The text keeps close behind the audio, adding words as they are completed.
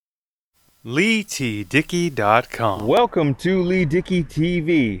LeeTDickey.com. Welcome to Lee Dickey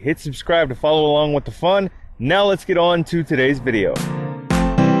TV. Hit subscribe to follow along with the fun. Now let's get on to today's video.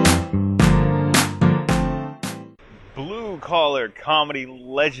 Blue-collar comedy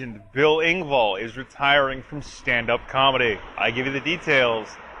legend Bill Engvall is retiring from stand-up comedy. I give you the details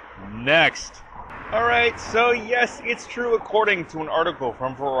next. Alright, so yes, it's true. According to an article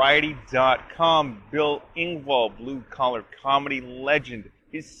from Variety.com, Bill Engvall, blue-collar comedy legend,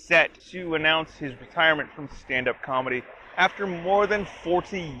 is set to announce his retirement from stand-up comedy after more than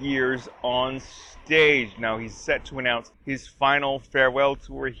 40 years on stage. Now, he's set to announce his final farewell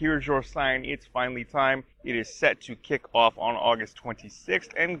tour. Here's your sign, it's finally time. It is set to kick off on August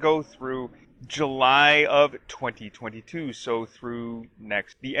 26th and go through July of 2022. So through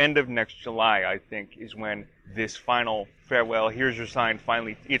the end of next July, I think, is when this final farewell, here's your sign,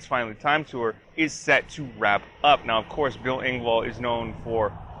 it's finally time tour is set to wrap up. Now, of course, Bill Engvall is known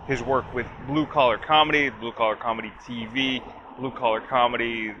for his work with Blue Collar Comedy TV, Blue Collar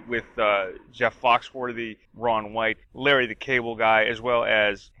Comedy with Jeff Foxworthy, Ron White, Larry the Cable Guy, as well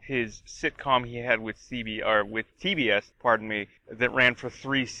as his sitcom he had with TBS, that ran for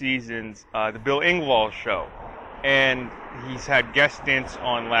 3 seasons, The Bill Engvall Show. And he's had guest stints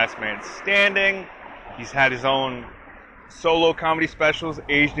on Last Man Standing. He's had his own solo comedy specials,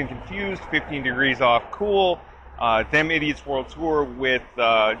 Aged and Confused, 15 Degrees Off Cool, Them Idiots World Tour with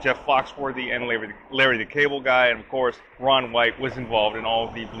Jeff Foxworthy and Larry the Cable Guy, and of course, Ron White was involved in all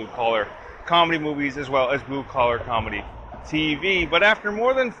of the Blue Collar Comedy movies as well as Blue Collar Comedy TV. But after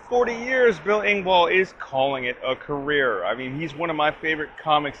more than 40 years, Bill Engvall is calling it a career. I mean, he's one of my favorite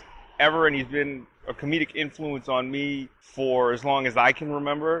comics ever, and he's been a comedic influence on me for as long as I can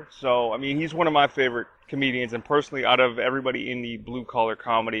remember. So, I mean, he's one of my favorite comedians, and personally, out of everybody in the blue collar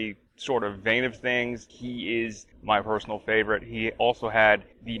comedy sort of vein of things, he is my personal favorite. He also had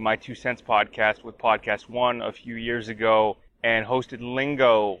the My Two Cents podcast with Podcast One a few years ago, and hosted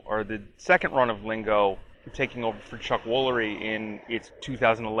Lingo, or the second run of Lingo, taking over for Chuck Woolery in its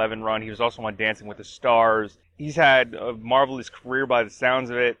 2011 run. He was also on Dancing with the Stars. He's had a marvelous career by the sounds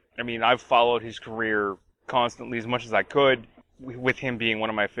of it. I mean, I've followed his career constantly as much as I could, with him being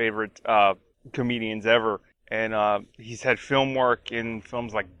one of my favorite comedians ever. And he's had film work in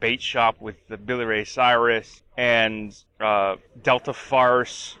films like Bait Shop with Billy Ray Cyrus, and Delta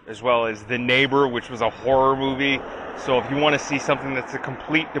Farce, as well as The Neighbor, which was a horror movie. So if you want to see something that's a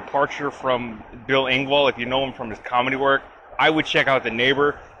complete departure from Bill Engvall, if you know him from his comedy work, I would check out The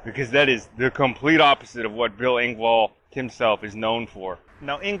Neighbor, because that is the complete opposite of what Bill Engvall himself is known for.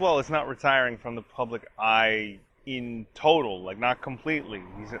 Now, Engvall is not retiring from the public eye in total, like not completely.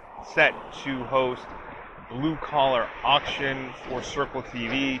 He's set to host Blue Collar Auction for Circle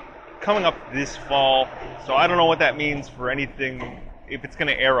TV coming up this fall. So I don't know what that means for anything, if it's going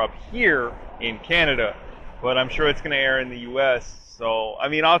to air up here in Canada, but I'm sure it's going to air in the US. So, I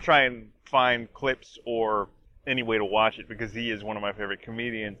mean, I'll try and find clips or any way to watch it, because he is one of my favorite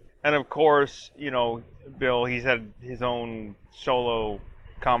comedians. And of course, you know, Bill, he's had his own solo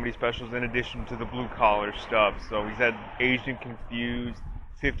comedy specials in addition to the blue collar stuff. So he's had Aged and Confused,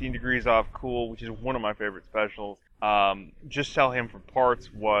 15 Degrees Off Cool, which is one of my favorite specials. Just Sell Him for Parts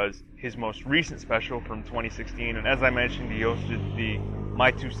was his most recent special from 2016. And as I mentioned, he hosted the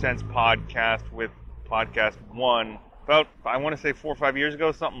My Two Cents podcast with Podcast One about, I want to say 4 or 5 years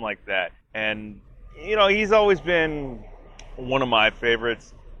ago, something like that. And, you know, he's always been one of my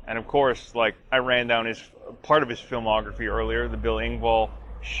favorites. And of course, like, I ran down part of his filmography earlier, The Bill Engvall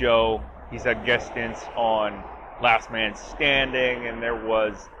Show. He's had guest stints on Last Man Standing, and there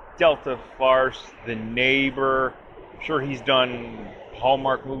was Delta Farce, The Neighbor. I'm sure he's done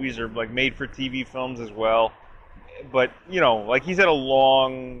Hallmark movies or like made-for-TV films as well. But, you know, like, he's had a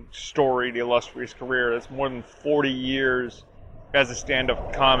long, storied, illustrious career. That's more than 40 years as a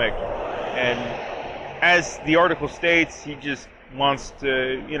stand-up comic. And as the article states, he just wants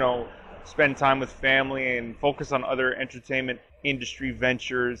to, you know, spend time with family and focus on other entertainment industry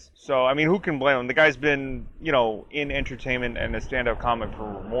ventures. So, I mean, who can blame him? The guy's been, you know, in entertainment and a stand-up comic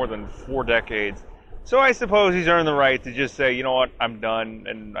for more than 4 decades. So I suppose he's earned the right to just say, you know what, I'm done.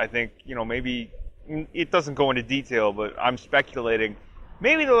 And I think, you know, maybe it doesn't go into detail, but I'm speculating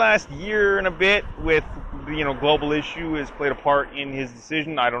maybe the last year and a bit with, you know, global issue has played a part in his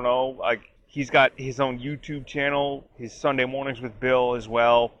decision. I don't know. Like, he's got his own YouTube channel, his Sunday Mornings with Bill as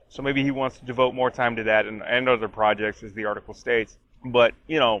well. So maybe he wants to devote more time to that and other projects, as the article states. But,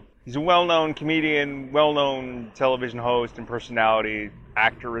 you know, he's a well-known comedian, well-known television host and personality,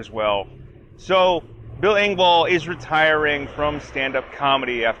 actor as well. So Bill Engvall is retiring from stand-up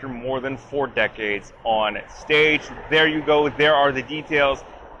comedy after more than 4 decades on stage. There you go. There are the details.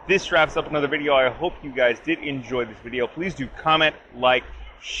 this wraps up another video. I hope you guys did enjoy this video. Please do comment, like,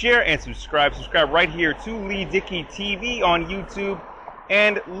 share, and subscribe. Subscribe right here to Lee Dickey TV on YouTube.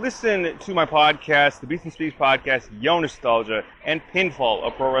 And listen to my podcast, the Beats and Speaks podcast, Yo Nostalgia, and Pinfall,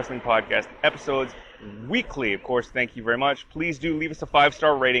 a pro wrestling podcast, episodes weekly. Of course, thank you very much. Please do leave us a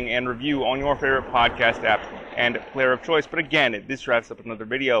 5-star rating and review on your favorite podcast app and player of choice. But again, this wraps up another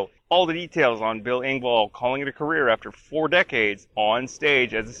video. All the details on Bill Engvall calling it a career after 4 decades on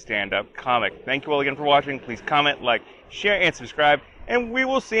stage as a stand-up comic. Thank you all again for watching. Please comment, like, share, and subscribe. And we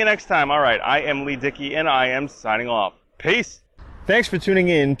will see you next time. All right, I am Lee Dickey, and I am signing off. Peace. Thanks for tuning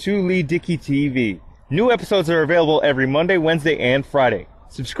in to Lee Dickey TV. New episodes are available every Monday, Wednesday, and Friday.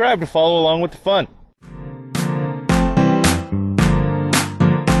 Subscribe to follow along with the fun.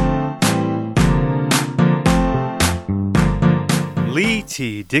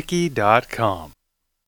 LeeTDickey.com